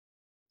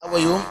How are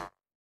you?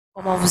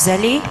 Comment vous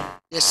allez?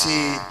 There's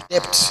a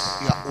debt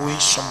you are owing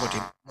somebody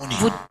money.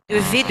 Vous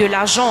devez de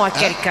l'argent à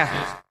quelqu'un.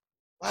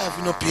 Why have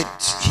you not paid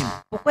him?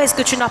 Pourquoi est-ce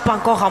que tu n'as pas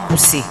encore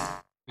remboursé?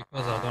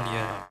 Because I don't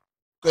hear.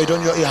 Because you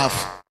don't you have.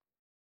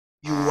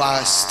 You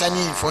are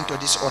standing in front of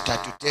this altar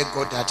to tell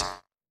God that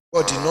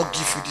God did not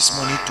give you this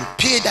money to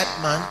pay that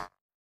man.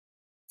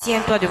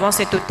 Tiens-toi devant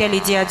cet autel et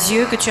dis à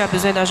Dieu que tu as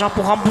besoin d'argent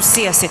pour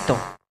rembourser à cet homme.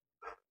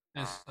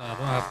 Yes, I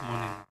don't have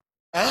money.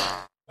 Huh?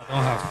 I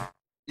don't have.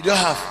 You don't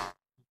have.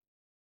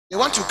 They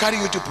want to carry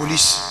you to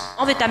police.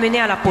 On veut t'amener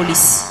à la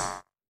police.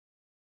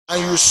 And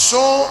you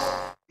saw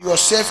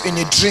yourself in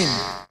a dream.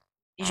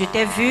 Et je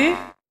t'ai vu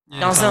Yes,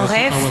 dans un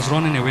rêve. I was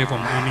running away from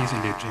armies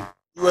in the dream.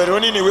 You were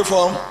running away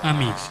from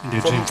Armies in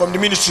the dream. the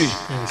ministry.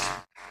 Yes.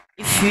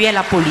 Il fuyait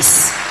la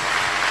police.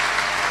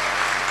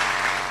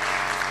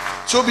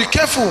 So be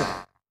careful.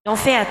 Donc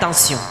fais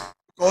attention.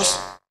 Because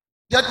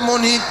that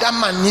money, that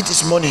man needs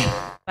his money.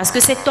 Parce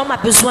que cet homme a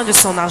besoin de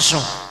son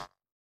argent.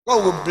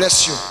 God will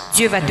bless you.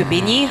 Dieu va te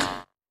bénir.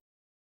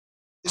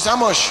 It's how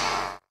much?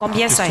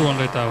 Combien It's ça est?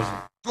 200,000.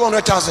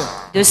 200,000.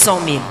 200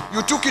 000.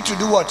 You took it to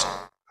do what?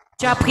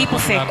 Tu as pris pour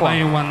I faire quoi?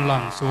 buying one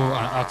land, so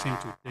I asked him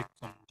to take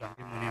some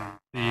junkie money and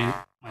pay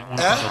my own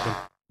part of them.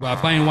 We are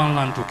buying one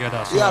land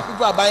together, so Yeah,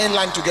 people are buying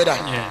land together.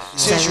 yes, He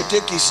says you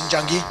take his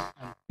Njangi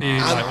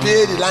and and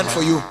pay the land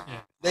for you. Yeah.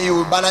 Then you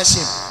will balance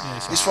him.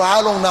 Yes, sir. It's for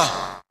how long now?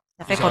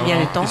 Ça fait combien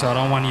de temps? It's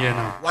around 1 year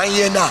now. 1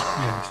 year now.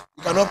 Yes,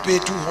 You cannot pay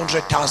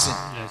 200,000.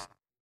 yes.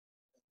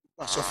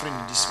 People are suffering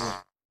in this world.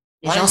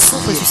 Les gens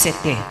souffrent sur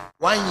cette terre.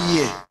 1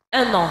 year,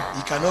 Un an,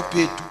 you cannot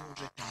pay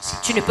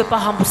 200,000. tu ne peux pas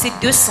rembourser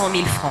 200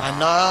 000 francs. And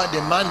now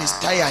the man is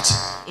tired,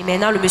 Et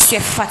maintenant, le monsieur est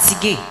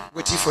fatigué.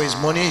 waiting for his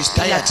money. He's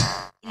Il, tired.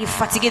 il est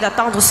fatigué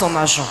d'attendre son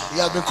argent. He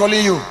has been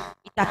calling you.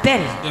 Il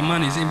t'appelle. The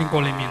man is even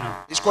calling me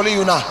now. He's calling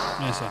you now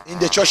Yes, sir. in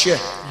the church here.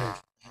 Yes.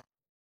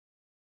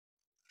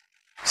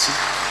 See?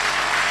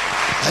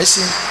 I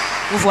see.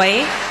 Vous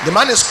voyez? The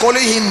man is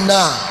calling him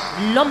now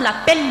L'homme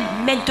l'appelle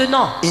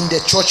maintenant. in the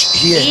church Et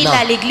here il est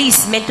à now.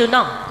 l'église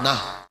maintenant. Now,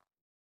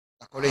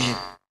 they're calling him.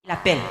 Il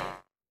appelle.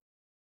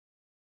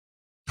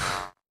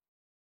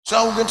 So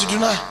how are we going to do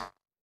now?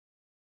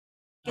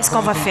 Qu'est-ce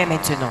qu'on va faire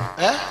maintenant?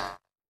 Eh?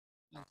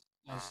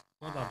 Yes.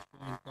 God has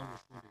shown, God will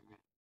show the way.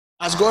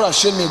 As God has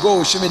shown me, God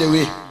will show me the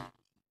way.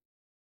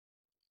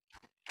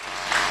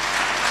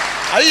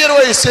 Are you hearing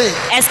what he's saying?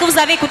 Est-ce que vous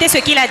avez écouté ce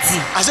qu'il a dit?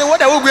 I said,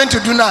 what are we going to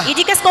do now? Il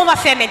dit, qu'est-ce qu'on va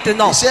faire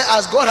maintenant? He said,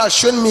 as God has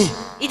shown me,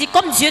 Il dit,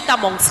 comme Dieu t'a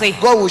montré,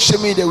 God will show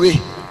me the way.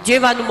 Dieu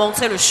va nous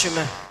montrer le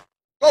chemin.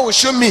 God will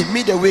show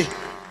me the way.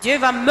 Dieu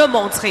va me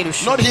montrer le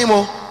chemin. Not him,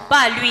 oh.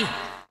 Pas à lui.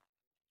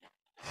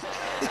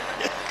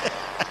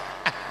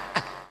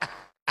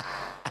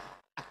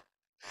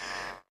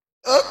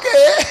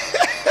 Okay.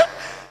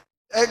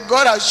 And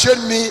God has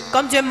shown me,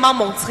 Comme Dieu m'a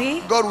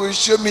montré, God will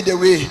show me the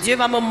way. Dieu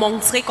va me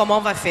montrer comment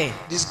on va faire.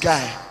 This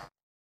guy.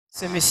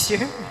 Ce monsieur,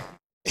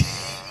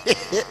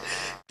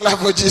 Clap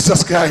for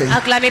Jesus Christ.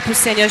 acclamez pour le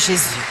Seigneur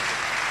Jésus.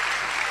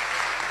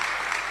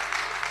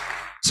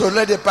 So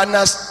let the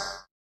partners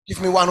give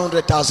me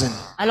 100,000.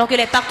 Alors que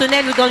les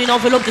partenaires nous donnent une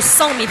enveloppe de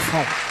 100 000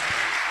 francs.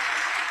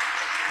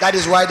 That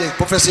is why the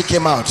prophecy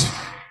came out.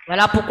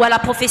 Voilà pourquoi la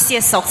prophétie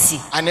est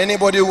sortie. And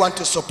anybody who want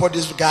to support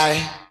this guy,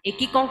 Et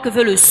quiconque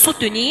veut le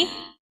soutenir,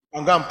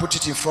 I'm going to put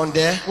it in front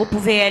there. vous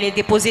pouvez aller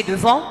déposer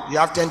devant. You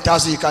have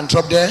 10,000, you can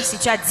drop there. Si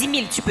tu as 10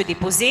 000, tu peux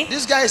déposer.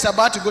 This guy is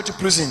about to go to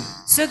prison.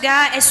 Ce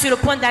gars est sur le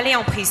point d'aller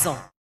en prison.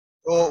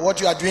 So what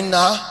you are doing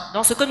now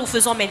Donc ce que nous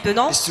faisons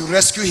maintenant, is to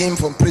rescue him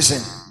from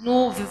prison.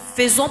 nous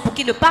faisons pour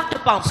qu'il ne parte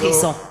pas en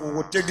prison. So we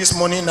will take this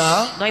money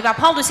now, Donc il va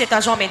prendre cet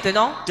argent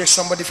maintenant take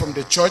somebody from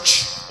the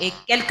church, et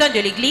quelqu'un de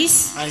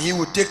l'église and he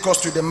will take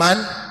us to the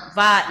man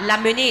va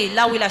l'amener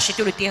là où il a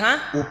acheté le terrain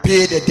who will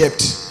pay the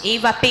debt. et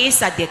il va payer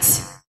sa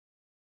dette.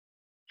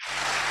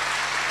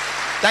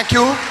 Thank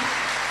you.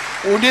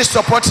 We need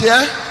support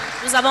here.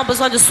 Nous avons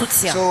besoin de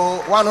soutien.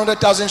 So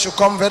 100,000 should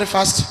come very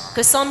fast.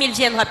 Que 100 000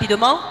 viennent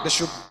rapidement. They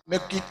should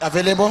make it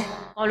available.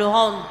 Qu'on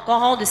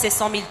rende ces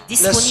 100 000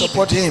 Let's disponibles.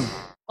 support him.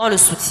 On le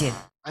soutient.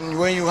 And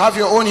when you have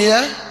your own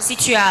here, Si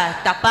tu as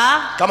ta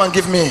part, come and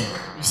give me.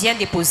 viens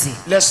déposer.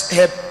 Let's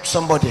help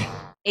somebody.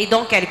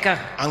 Aidons quelqu'un.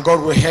 And God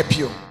will help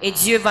you. Et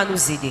Dieu va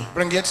nous aider.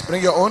 Bring it.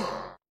 Bring your own.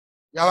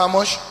 You have how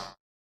much?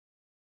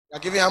 You are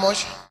giving how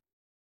much?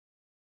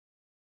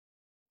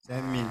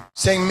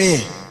 Send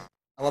me.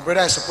 Our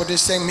brother is supporting.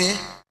 Send me.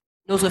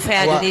 Notre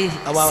frère a donné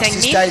Our 5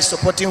 sister 000, is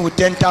supporting with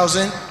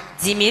 10,000.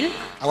 10 000,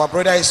 Our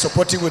brother is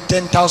supporting with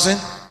 10,000.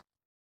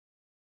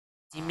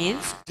 10 000,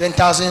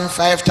 10,000,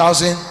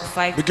 5,000.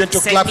 5 Begin to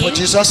 5 clap for 000.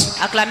 Jesus.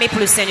 Acclamez pour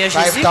le Seigneur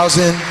Jésus.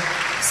 5,000.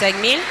 5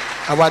 000,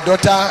 Our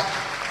daughter,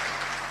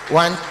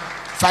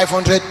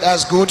 500.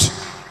 That's good.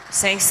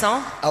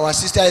 500, Our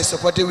sister is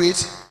supporting with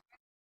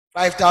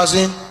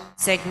 5,000.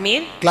 5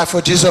 000. Clap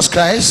for Jesus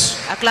Christ.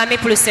 Acclamez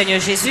pour le Seigneur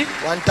Jésus.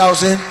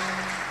 1,000.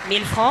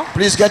 1000 francs.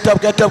 Please get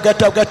up, get up,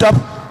 get up, get up.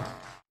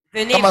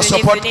 Venez, Come and venez,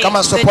 support, venez, come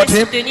and support venez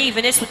him. soutenir,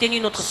 venez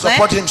soutenir notre frère.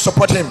 Support him,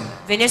 support him.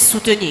 Venez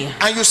soutenir.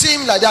 And you see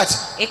him like that.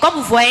 Et comme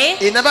vous voyez,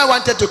 He never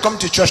wanted to come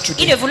to church il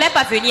today. ne voulait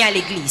pas venir à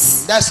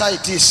l'église. That's how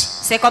it is.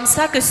 C'est comme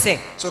ça que c'est.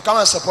 So come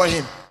and support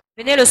him.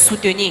 Venez le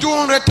soutenir.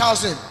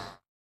 200,000.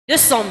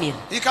 200 000.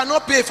 He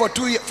cannot pay for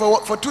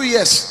 2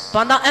 years.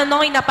 Pendant 1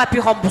 an, il n'a pas pu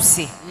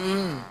rembourser.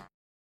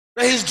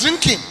 But he's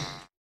drinking.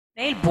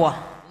 Mais il boit.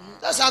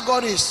 That's how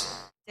God is.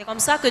 C'est comme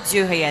ça que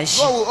Dieu réagit.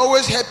 God will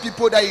always help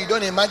people that you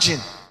don't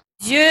imagine.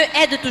 Dieu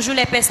aide toujours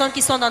les personnes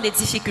qui sont dans des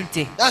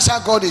difficultés. That's how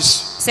God is.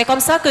 C'est comme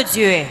ça que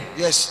Dieu est.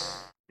 Yes.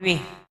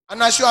 Oui. And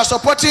as you are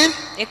supporting,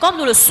 Et comme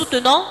nous le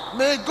soutenons,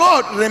 may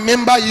God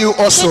remember you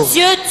also. que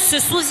Dieu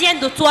se souvienne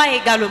de toi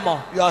également.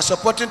 You are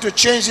supporting to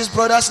change this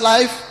brother's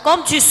life,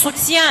 Comme tu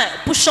soutiens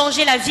pour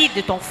changer la vie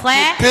de ton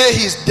frère, pay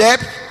his debt.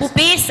 pour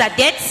payer sa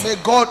dette, May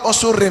God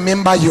also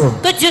remember you.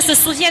 que Dieu se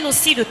souvienne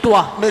aussi de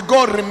toi. May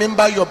God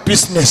remember your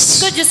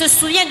business. Que Dieu se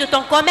souvienne de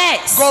ton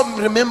commerce. God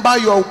remember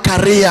your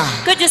career.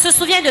 Que Dieu se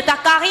souvienne de ta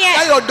That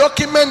carrière. your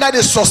document that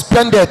is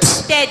suspended.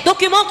 Tes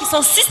documents qui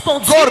sont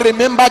suspendus. God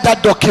remember that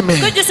document.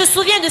 Que Dieu se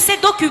souvienne de ces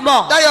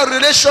documents. That your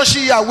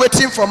relationship you are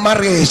waiting for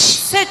marriage.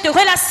 Cette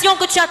relation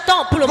que tu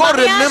attends pour le God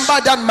mariage.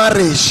 remember that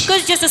marriage.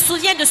 Que Dieu se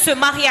souvienne de ce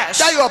mariage.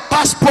 That your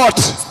passport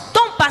Ton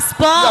you are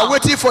passeport.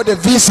 waiting for the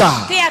visa.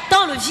 Tu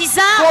attends le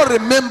visa. God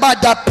remember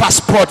that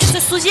passport.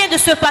 Se souviens de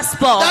ce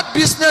passeport. That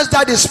business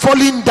that is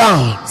falling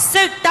down.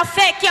 Cette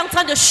affaire qui est en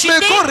train de May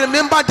chuter. God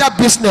remember that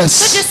Que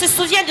business. Dieu se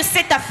souvienne de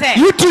cette affaire.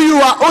 You too,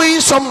 you are owing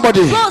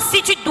somebody. Toi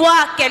aussi tu dois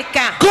à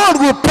quelqu'un. God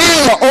will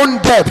pay your own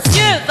debt.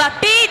 Dieu va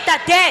payer ta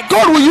dette.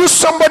 God will use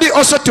somebody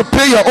also to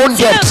pay your own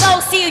Dieu debt. va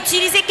aussi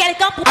utiliser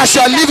quelqu'un pour As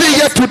you payer are ta living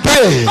here dette.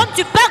 today, Comme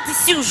tu pars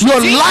d'ici your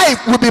aujourd'hui, life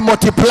will be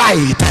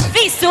multiplied. ta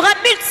vie sera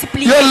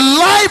multipliée. Your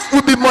life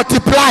will be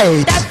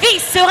multiplied. Ta vie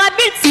sera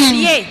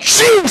multipliée. In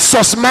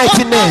Jesus' Au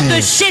mighty nom de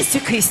name.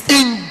 Jésus-Christ.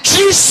 In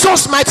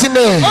Jesus' mighty Au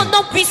name.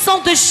 nom puissant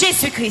de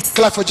Jésus-Christ.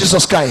 Clap for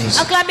Jesus Christ.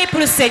 Acclamez pour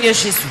le Seigneur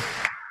Jésus.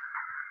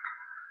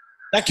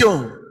 Thank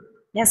you.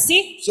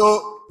 Merci.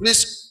 So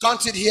please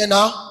count it here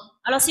now.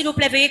 Alors s'il vous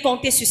plaît, veuillez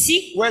compter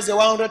ceci. Where's the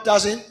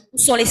 100,000? Où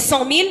sont les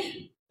 100 000?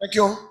 Thank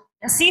you.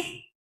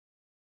 Merci.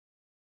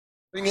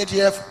 Bring it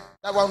here.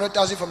 That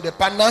 100,000 from the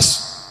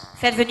partners.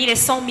 Faites venir les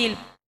 100 000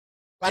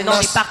 venant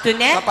des Partners.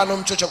 partenaires.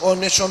 Capernaum Church of All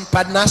Nations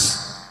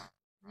partners.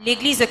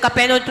 L'église de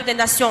Capernaum, toutes les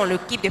nations,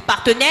 l'équipe de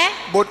partenaires,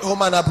 Both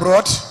home and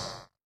abroad.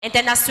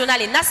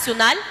 internationales et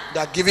nationales, They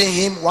are giving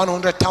him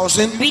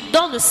 100,000. lui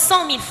donnent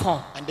 100 000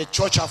 francs. And the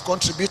church have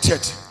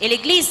contributed Et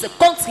l'église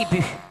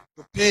contribue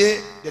to pay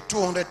the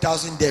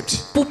 200,000 debt.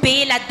 pour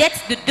payer la dette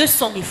de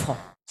 200 000 francs.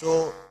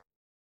 So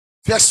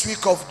first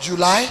week of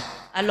July,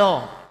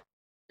 Alors,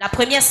 la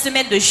première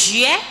semaine de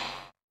juillet,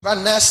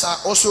 partners are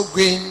also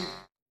going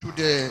to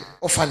the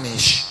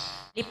orphanage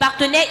les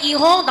partenaires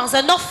iront dans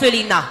un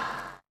orphelinat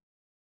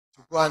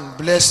to go and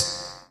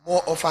bless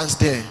more orphans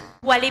there.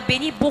 pour aller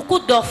bénir beaucoup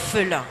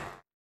d'orphelins.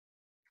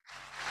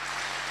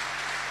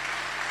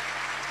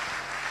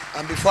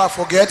 And before I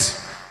forget,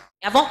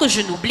 Et avant que je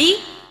n'oublie,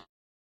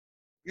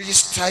 you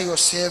just try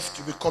yourself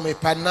to become a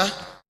partner.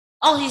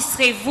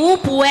 enregistrez-vous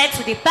pour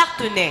être des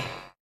partenaires.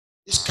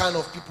 This kind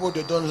of people,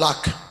 they don't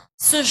lack.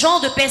 Ce genre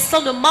de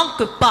personnes ne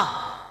manque pas.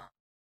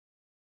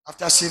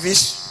 After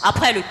service,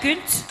 Après le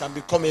culte, you can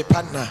become a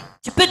partner.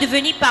 tu peux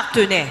devenir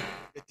partenaire.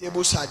 The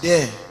tables are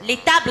there. Les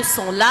tables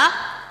sont là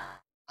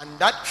And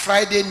that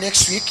Friday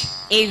next week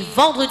et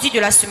vendredi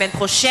de la semaine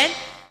prochaine,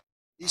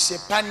 is a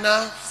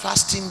partner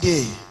fasting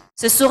day.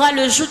 ce sera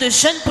le jour de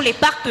jeûne pour les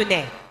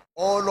partenaires.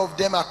 All of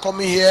them are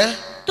coming here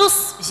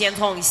Tous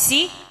viendront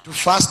ici to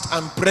fast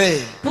and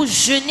pray pour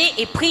jeûner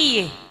et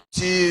prier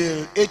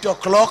till 8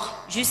 o'clock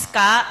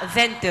jusqu'à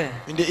 20 h.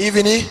 in the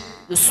evening.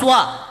 Le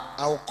soir,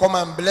 I will come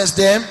and bless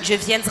them, je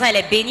viendrai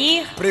les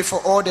bénir, pray for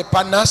all the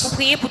partners,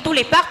 prier pour tous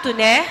les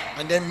partenaires.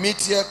 and then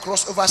meet here.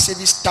 Crossover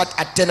service start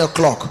at 10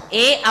 o'clock.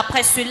 Et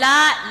après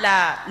cela,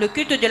 le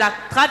culte de la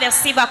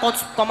traversée va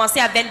commencer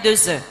à 22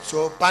 h.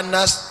 So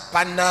partners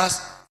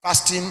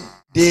fasting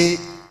day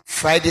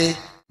Friday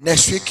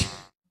next week.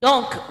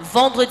 Donc,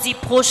 vendredi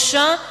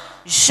prochain,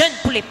 jeûne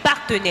pour les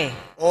partenaires.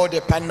 All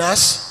the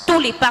partners, Tous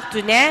les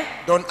partenaires,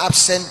 don't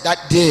absent that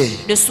day.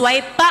 ne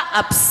soyez pas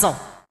absents.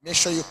 Make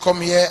sure you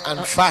come here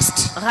and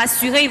fast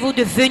Rassurez-vous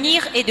de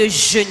venir et de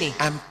jeûner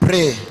and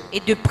pray. et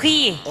de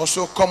prier.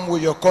 Also come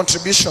with your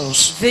contributions.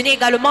 Venez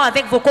également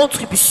avec vos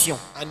contributions.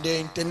 And the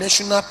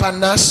international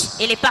partners,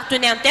 Et les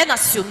partenaires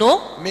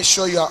internationaux, make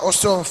sure you are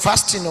also on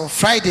fasting on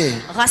Friday.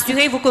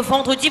 rassurez-vous que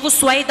vendredi, vous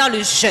soyez dans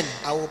le jeûne.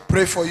 I will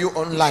pray for you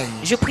online.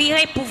 Je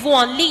prierai pour vous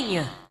en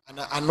ligne And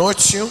I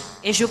anoint you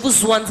et je vous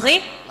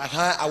joindrai. like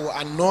how I will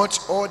anoint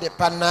all the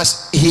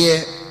partners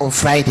here on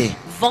Friday.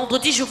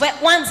 Vendredi, je vais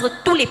oindre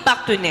tous les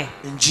partenaires.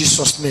 In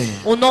Jesus' name.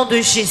 Au nom de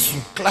Jésus.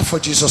 Clap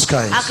for Jesus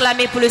Christ.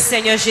 Acclamez pour le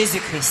Seigneur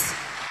Jésus-Christ.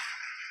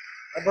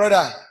 My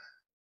brother,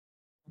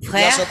 you are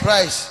Frère,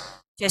 surprised.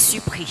 tu es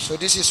surpris. So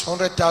this is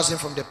 100,000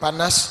 from the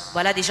partners.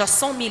 Voilà déjà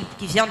 100 000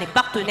 qui viennent des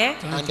partenaires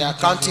And they are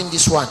counting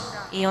this one.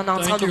 et on est en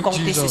train Thank de you,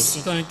 compter Jesus.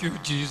 ceci. Thank you,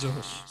 Jesus.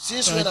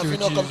 Since Thank when have you, you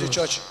not come to Jesus.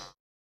 church?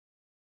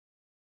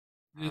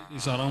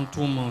 It's around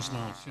 2 months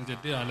now. Since the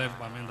day I left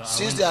Bamenda.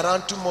 Since they're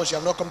around 2 months, you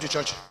have not come to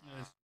church.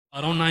 Yes,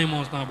 around 9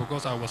 months now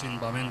because I was in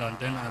Bamenda and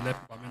then I left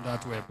Bamenda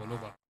to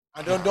Eboloba.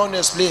 And don't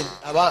explain.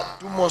 About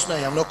 2 months now,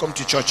 you have not come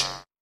to church.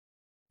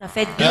 Ça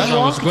fait 2 Yes, I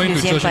mois was que tu going ne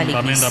to viens church pas à in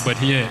l'église. Bamenda, but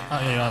here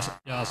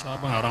it has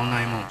happened around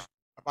 9 months.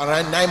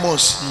 Around 9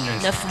 months.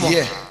 Yes. 9 mois.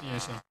 Yeah.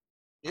 Yes, sir.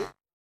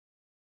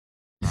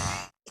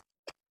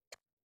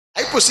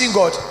 Are you pursuing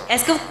God?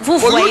 Est-ce que vous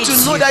For voyez you to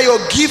Dieu? know that your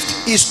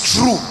gift is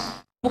true,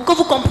 Pour que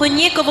vous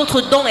compreniez que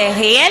votre don est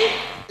réel,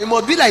 it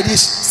must be like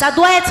this. ça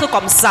doit être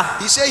comme ça.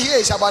 He said here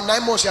it's about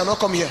 9 months, you have not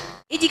come here.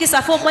 Il dit que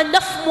ça fait au moins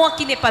 9 mois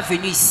qu'il n'est pas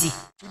venu ici.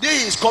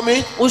 Today he is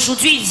coming.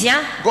 Aujourd'hui, il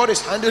vient. God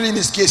is handling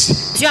his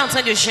case. Dieu est en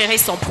train de gérer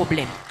son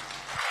problème.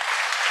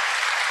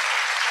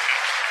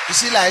 You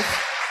see life?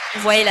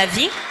 Vous voyez la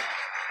vie?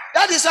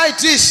 That is how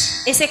it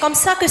is. Et c'est comme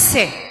ça que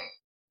c'est.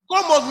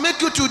 God must make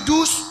you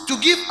to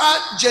give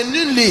out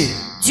genuinely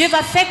Dieu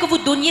va faire que vous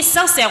donniez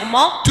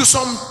sincèrement to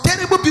some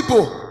terrible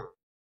people.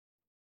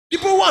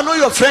 People who are not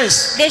your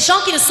friends. des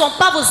gens qui ne sont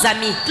pas vos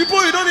amis. People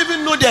you don't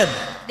even know them.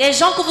 Des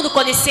gens que vous ne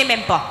connaissez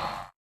même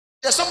pas.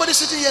 There's somebody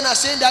sitting here now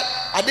saying that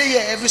are they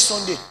here every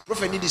Sunday?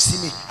 Prophet need to see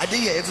me. Are they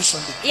here every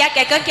Sunday? Il y a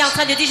quelqu'un qui est en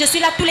train de dire, je suis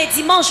là tous les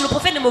dimanches, le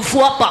prophète ne me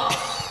voit pas.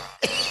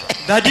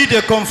 Daddy,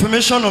 the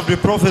confirmation of the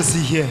prophecy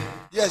here.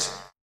 Yes.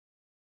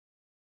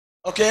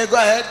 Okay, go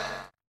ahead.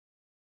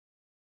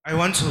 I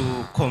want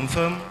to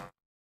confirm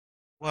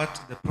what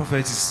the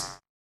prophet is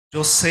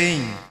just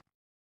saying.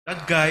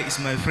 That guy is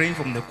my friend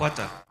from the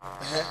quarter.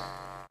 Uh-huh.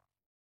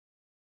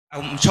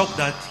 I'm shocked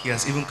that he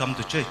has even come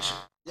to church.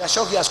 You are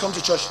shocked he has come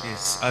to church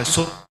Yes, I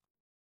saw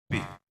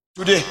happy.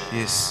 today.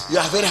 Yes, You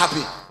are very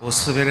happy. I was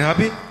so very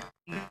happy.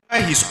 The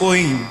guy he's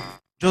owing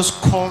just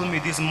called me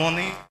this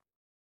morning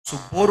to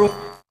borrow.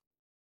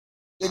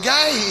 The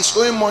guy is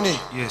owing money.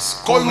 Yes,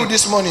 Call called you me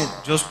this morning.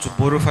 just to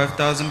borrow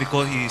 5,000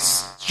 because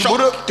he's To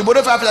shocked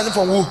borrow 5,000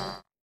 from who?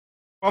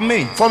 from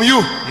me. From you.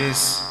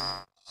 Yes,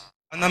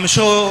 and I'm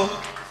sure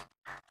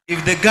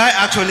if the guy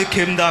actually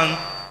came down,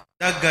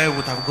 that guy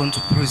would have gone to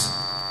prison.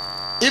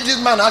 If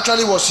this man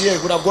actually was here,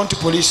 he would have gone to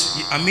police.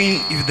 I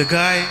mean, if the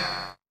guy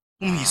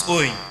whom he's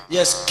owing,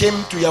 Yes, came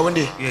to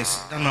Yawande. yes,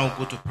 that man will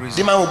go to The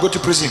prison man will go to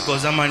prison.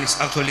 because that man is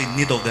actually in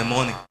need of the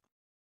money.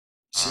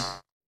 See?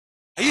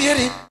 Are you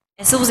hearing?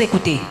 Est-ce que vous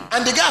écoutez?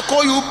 And the guy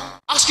call you,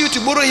 ask you to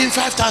borrow him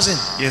 5,000.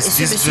 Yes, Yes,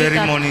 this monsieur, very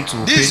that- morning to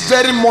This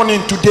pay. very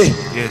morning today.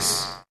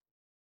 Yes,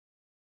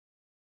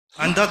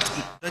 and that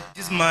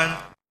this man,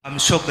 I'm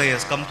shocked that he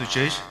has come to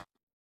church.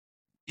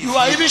 You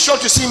are even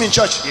shocked to see him in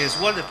church. Yes,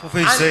 what the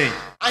prophet is saying,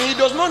 And he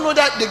does not know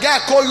that the guy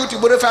called you to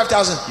borrow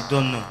 5,000. he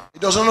don't know. He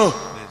doesn't know.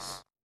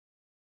 Yes.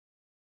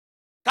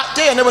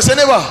 Tell your neighbor, say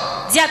neighbor,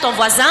 Dis à ton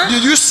voisin,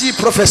 did you see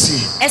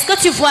prophecy? est-ce que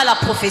tu vois la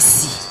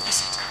prophétie?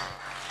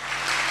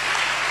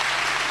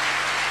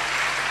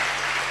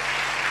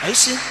 Are you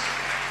see?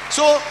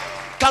 So,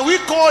 can we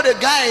call the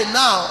guy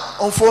now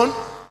on phone?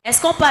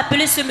 Est-ce qu'on peut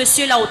appeler ce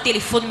monsieur-là au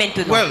téléphone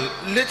maintenant? Well,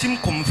 let him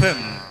confirm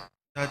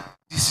that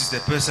this is the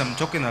person I'm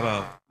talking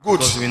about. Good.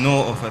 Because we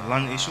know of a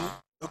land issue.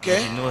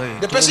 Okay. You know, he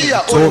The told person me- you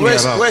are told owing, me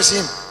about. where's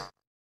him?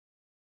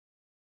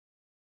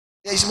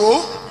 There is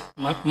Mo.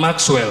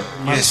 Maxwell.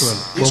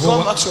 He's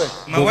called Maxwell.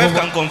 My wife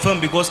can confirm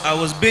because I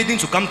was begging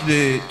to come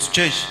to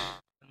church.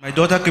 My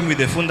daughter came with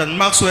the phone that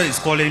Maxwell is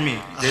calling me.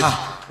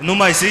 The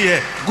number is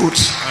here Good.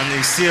 and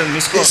it's still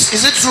missed call.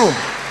 Is it true?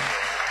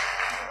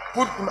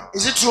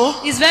 Is it true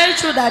It's very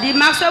true, Daddy.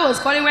 Maxwell was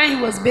calling when he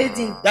was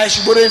bathing. that he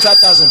should borrow him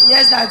 5,000?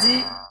 Yes,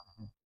 Daddy.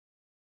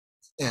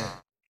 Yeah.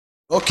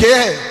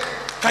 Okay.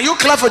 Can you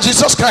clap for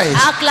Jesus Christ?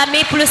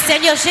 Acclamez pour le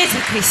Seigneur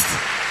Jésus-Christ.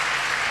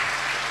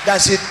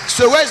 That's it.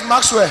 So where is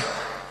Maxwell?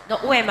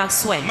 Donc, où est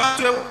Maxwell?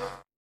 Maxwell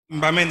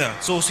Mbamenda.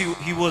 So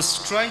he was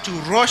trying to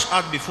rush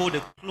out before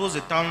they close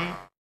the town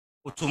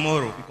for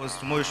tomorrow because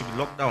tomorrow should be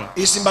locked down.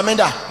 He's in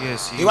Bamenda.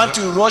 Yes, He want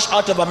to rush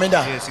out of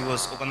Bamenda. Yes, he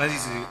was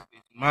organizing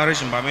his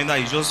marriage in Bamenda.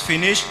 He just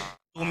finished.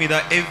 Told me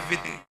that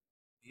everything.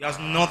 He has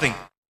nothing.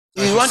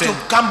 So He I want to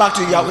sent come back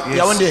to Yes.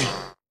 Yawande.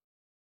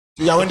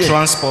 To Yawande.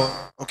 transport.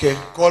 Okay.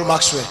 Call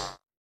Maxwell.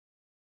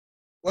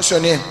 What's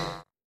your name?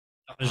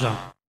 Jean.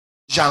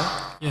 Jean.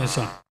 Yes,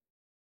 sir.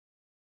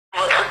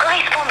 Votre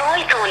correspondant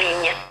est en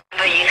ligne.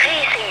 Veuillez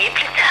réessayer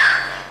plus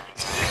tard.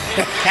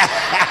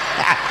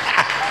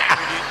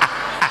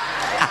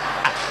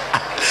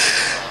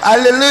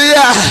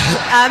 Hallelujah.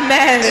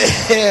 Amen.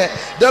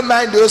 Don't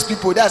mind those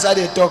people. That's how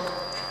they talk.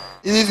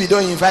 Even if you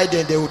don't invite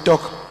them, they will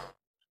talk.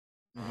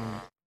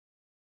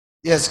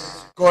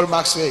 Yes. Call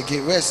Maxwell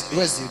again.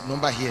 Where's the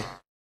number here?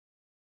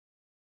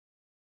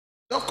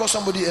 Don't call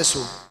somebody else.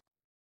 Oh.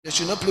 They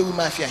should not play with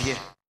mafia here.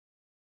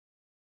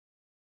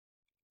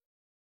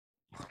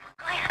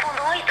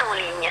 Correspondant est en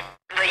ligne.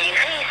 Veuillez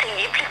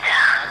réessayer plus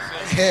tard.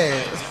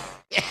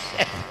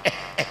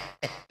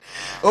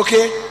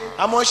 Okay.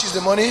 How much is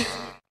the money?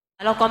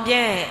 Alors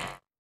combien?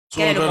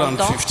 Quel est le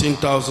montant?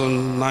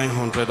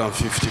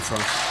 215,950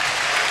 francs.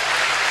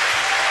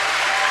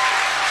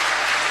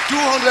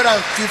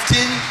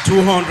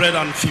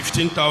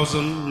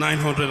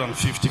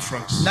 215,950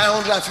 francs.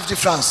 950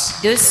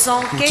 francs.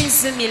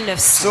 215 900.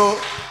 So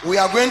we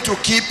are going to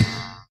keep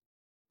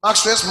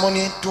Maxwell's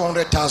money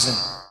 200,000.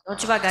 Donc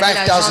tu vas garder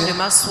l'argent de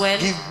Maxwell.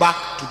 Give back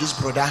to this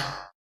brother.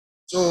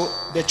 So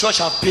the church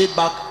have paid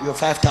back your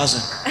 5,000.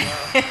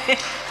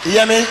 You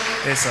hear me?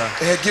 Yes, sir.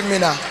 Give me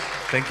now.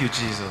 Thank you,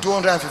 Jesus.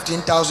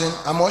 215,000.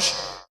 How much?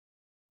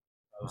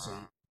 1,000.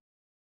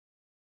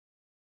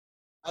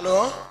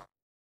 Allô?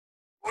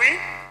 Oui.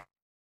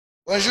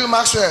 Bonjour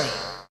Maxwell.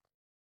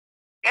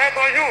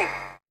 Bonjour.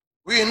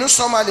 Oui, nous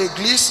sommes à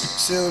l'église.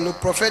 C'est le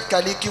prophète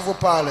Kali qui vous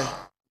parle.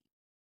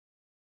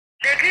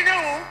 L'église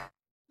où?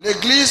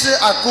 L'église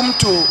à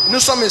Kumto. Nous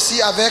sommes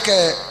ici avec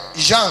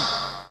Jean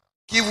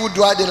qui vous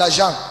doit de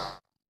l'argent.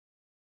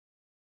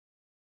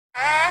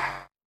 Hein?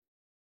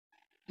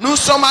 Nous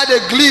sommes à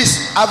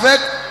l'église avec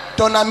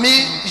ton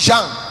ami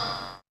Jean.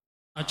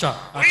 Acha,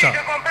 Oui, je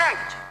acha. comprends.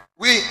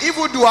 Oui, il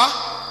vous doit.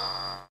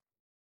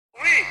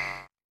 Oui.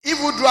 Il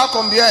vous doit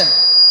combien?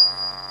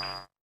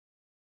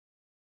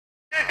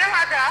 C'est ça,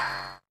 madame.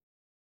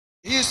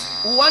 We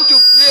want to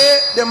pay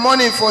the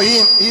money for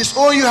him. He's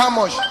owing you how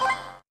much?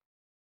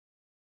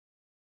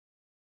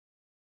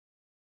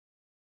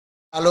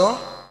 Hello?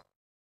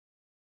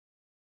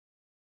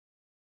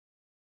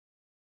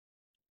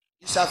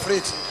 He's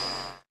afraid.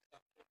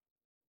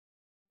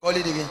 Call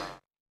it again.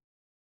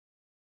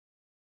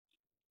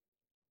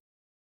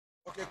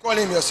 Okay, call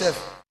him yourself.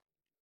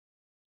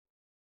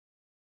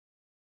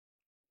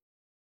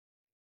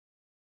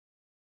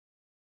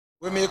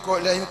 We may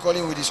let him call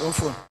him with his own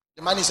phone.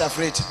 The man is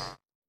afraid.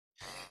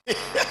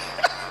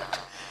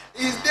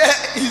 Is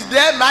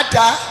there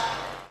matter?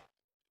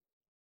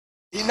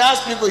 He now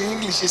speaks in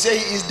English. He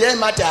says, is there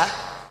matter?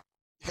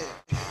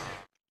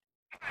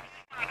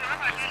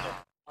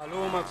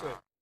 Hello, Maxwell.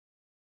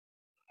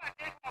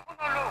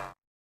 Hello,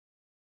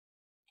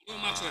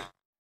 Maxwell.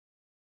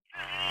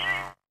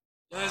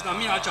 Yes, na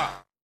me, Acha.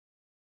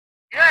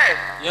 Yes.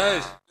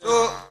 Yes.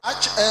 So,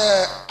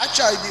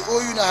 actually, they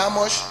owe you now how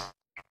much?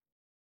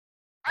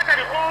 After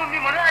the owe me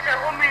money, after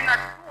owe me na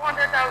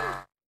 200,000.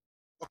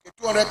 Okay,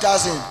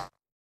 200,000.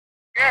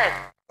 Yes.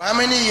 For how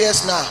many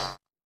years now?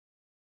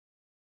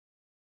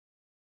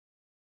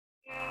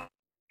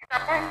 It's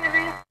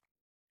approximately,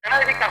 can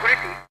I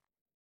calculate it?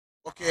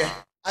 Okay.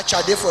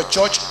 Acha there for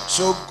church,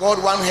 so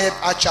God want help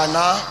Acha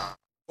now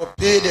for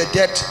pay the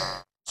debt.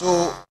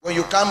 So when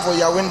you come for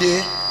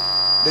Yawende,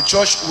 the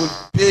church will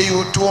pay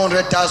you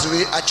 200,000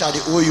 way Acha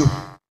they owe you.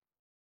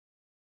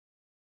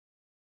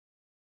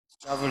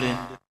 Traveling,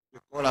 the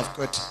call have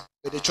cut.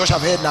 But the church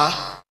have heard now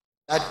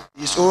that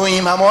he's owing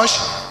him how much?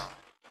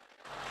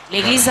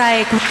 L'église a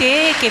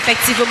écouté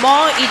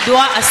qu'effectivement, il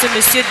doit à ce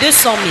monsieur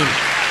 200 000.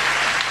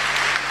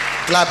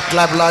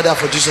 Clap louder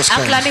for Jesus Christ.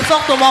 Acclamez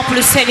fortement pour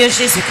le Seigneur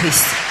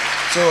Jésus-Christ.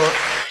 So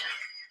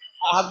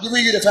I have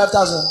given you the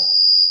 5,000.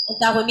 On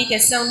t'a remis tes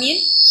 5 000.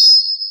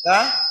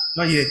 Huh?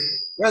 Not yet.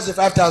 Where's the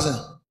 5,000?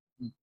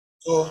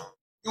 So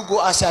you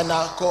go outside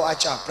now, call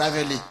Acha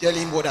privately, tell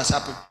him what has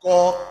happened.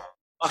 Call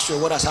Maxwell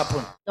what has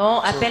happened.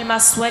 Donc, appelle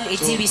Maxwell et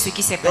dis-lui ce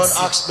qui s'est passé.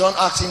 Don't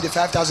ask him the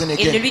 5,000 Et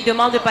ne again. lui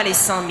demande pas les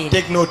 100 000.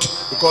 Take note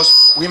because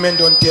women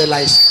don't tell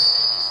lies.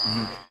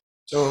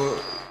 So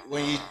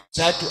when you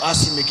try to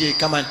ask him again,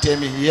 come and tell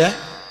me, yeah?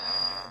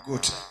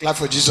 Good. Clap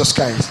for Jesus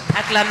Christ.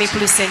 Acclamez pour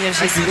le Seigneur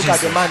Jésus. Look at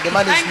the man. The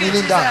man is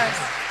kneeling down.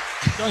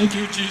 Thank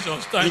you,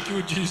 Jesus. Thank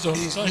you, Jesus.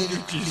 He's Thank you,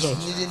 kneeling, Jesus.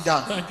 he's kneeling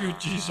down. Thank you,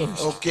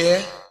 Jesus.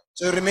 Okay.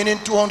 So remaining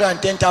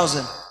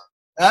 210,000.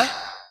 Huh?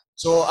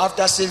 So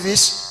after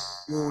service,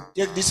 you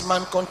take this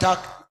man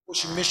contact, you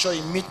should make sure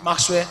you meet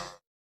Maxwell,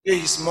 pay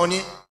his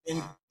money,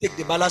 and take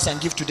the balance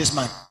and give to this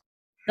man.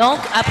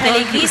 Donc, après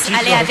l'église,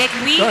 allez avec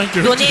lui,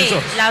 donnez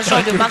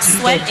l'argent de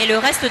Maxwell et le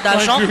reste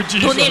d'argent,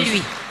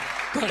 donnez-lui.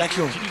 Thank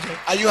you.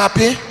 Are you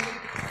happy?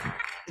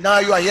 Now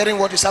you are hearing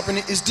what is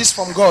happening. Is this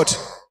from God?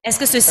 Est-ce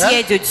que ceci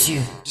est de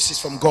Dieu? This is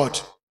from God.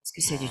 Est-ce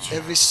que c'est de Dieu?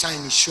 Every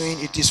sign is showing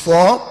it is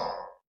from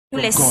Tous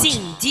les God.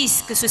 signes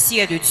disent que ceci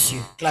est de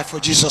Dieu. Clap for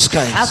Jesus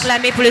Christ.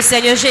 Acclamez pour le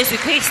Seigneur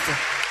Jésus-Christ.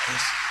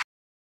 Yes.